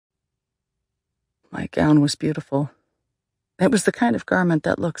my gown was beautiful. It was the kind of garment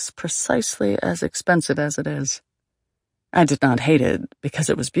that looks precisely as expensive as it is. I did not hate it because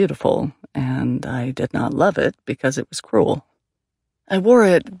it was beautiful, and I did not love it because it was cruel. I wore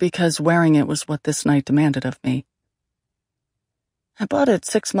it because wearing it was what this night demanded of me. I bought it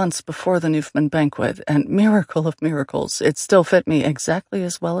 6 months before the Newfman banquet, and miracle of miracles, it still fit me exactly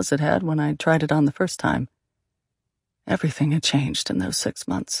as well as it had when I tried it on the first time. Everything had changed in those 6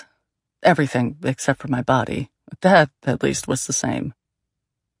 months. Everything except for my body. That, at least, was the same.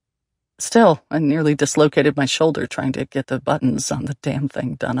 Still, I nearly dislocated my shoulder trying to get the buttons on the damn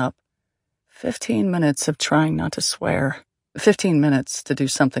thing done up. 15 minutes of trying not to swear. 15 minutes to do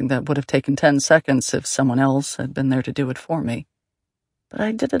something that would have taken 10 seconds if someone else had been there to do it for me. But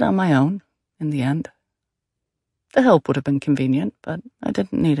I did it on my own, in the end. The help would have been convenient, but I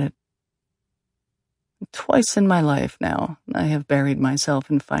didn't need it. Twice in my life now, I have buried myself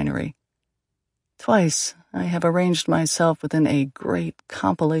in finery. Twice, I have arranged myself within a great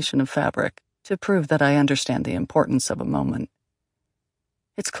compilation of fabric to prove that I understand the importance of a moment.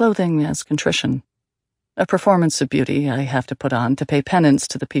 It's clothing as contrition, a performance of beauty I have to put on to pay penance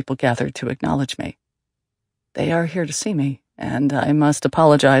to the people gathered to acknowledge me. They are here to see me, and I must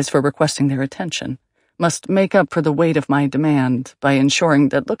apologize for requesting their attention, must make up for the weight of my demand by ensuring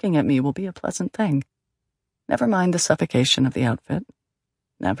that looking at me will be a pleasant thing. Never mind the suffocation of the outfit.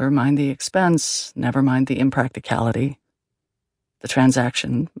 Never mind the expense, never mind the impracticality. The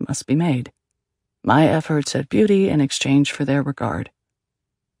transaction must be made. My efforts at beauty in exchange for their regard.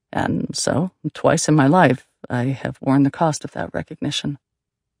 And so, twice in my life, I have borne the cost of that recognition.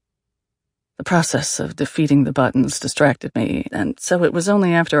 The process of defeating the buttons distracted me, and so it was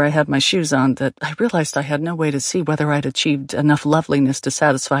only after I had my shoes on that I realized I had no way to see whether I'd achieved enough loveliness to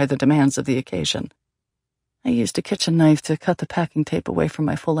satisfy the demands of the occasion. I used a kitchen knife to cut the packing tape away from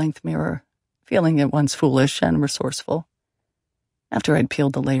my full-length mirror, feeling at once foolish and resourceful. After I'd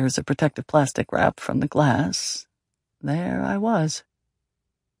peeled the layers of protective plastic wrap from the glass, there I was.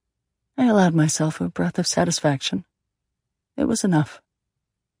 I allowed myself a breath of satisfaction. It was enough.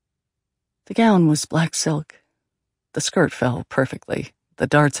 The gown was black silk. The skirt fell perfectly, the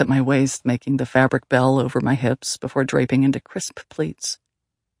darts at my waist making the fabric bell over my hips before draping into crisp pleats.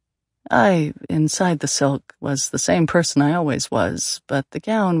 I, inside the silk, was the same person I always was, but the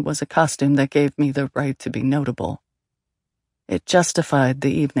gown was a costume that gave me the right to be notable. It justified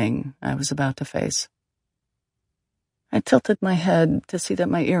the evening I was about to face. I tilted my head to see that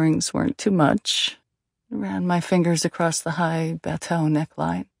my earrings weren't too much, ran my fingers across the high bateau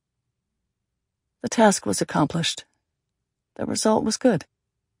neckline. The task was accomplished. The result was good.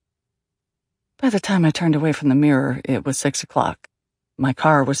 By the time I turned away from the mirror, it was 6 o'clock. My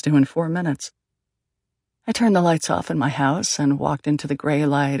car was due in 4 minutes. I turned the lights off in my house and walked into the gray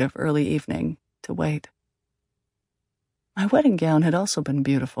light of early evening to wait. My wedding gown had also been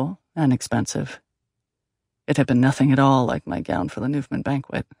beautiful and expensive. It had been nothing at all like my gown for the Newfman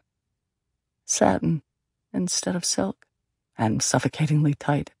banquet. Satin instead of silk, and suffocatingly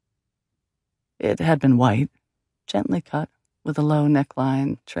tight. It had been white, gently cut, with a low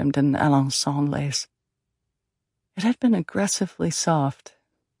neckline trimmed in Alençon lace. It had been aggressively soft,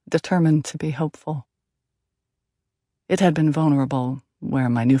 determined to be hopeful. It had been vulnerable where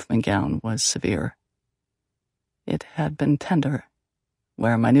my Newfman gown was severe. It had been tender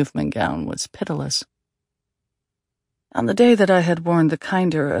where my Newfman gown was pitiless. On the day that I had worn the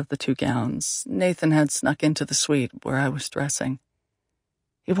kinder of the two gowns, Nathan had snuck into the suite where I was dressing.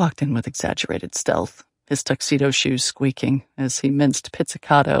 He walked in with exaggerated stealth, his tuxedo shoes squeaking as he minced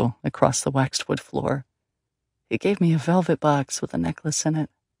pizzicato across the waxed wood floor. He gave me a velvet box with a necklace in it.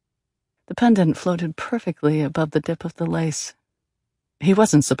 The pendant floated perfectly above the dip of the lace. He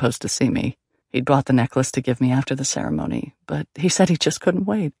wasn't supposed to see me. He'd brought the necklace to give me after the ceremony, but he said he just couldn't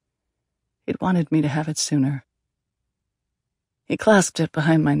wait. He'd wanted me to have it sooner. He clasped it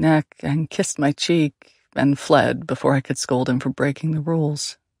behind my neck and kissed my cheek and fled before I could scold him for breaking the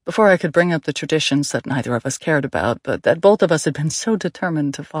rules, before I could bring up the traditions that neither of us cared about, but that both of us had been so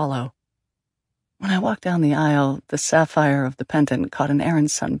determined to follow. When I walked down the aisle, the sapphire of the pendant caught an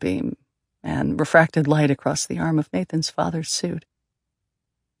errant sunbeam and refracted light across the arm of Nathan's father's suit.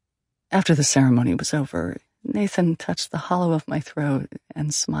 After the ceremony was over, Nathan touched the hollow of my throat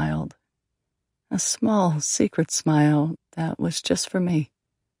and smiled. A small, secret smile that was just for me.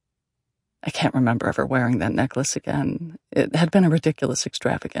 I can't remember ever wearing that necklace again. It had been a ridiculous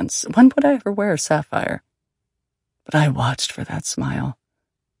extravagance. When would I ever wear sapphire? But I watched for that smile.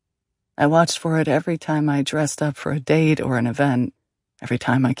 I watched for it every time I dressed up for a date or an event, every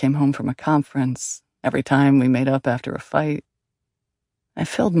time I came home from a conference, every time we made up after a fight. I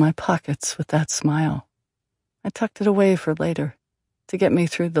filled my pockets with that smile. I tucked it away for later, to get me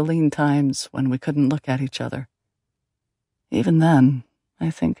through the lean times when we couldn't look at each other. Even then, I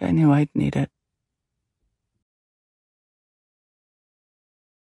think I knew I'd need it.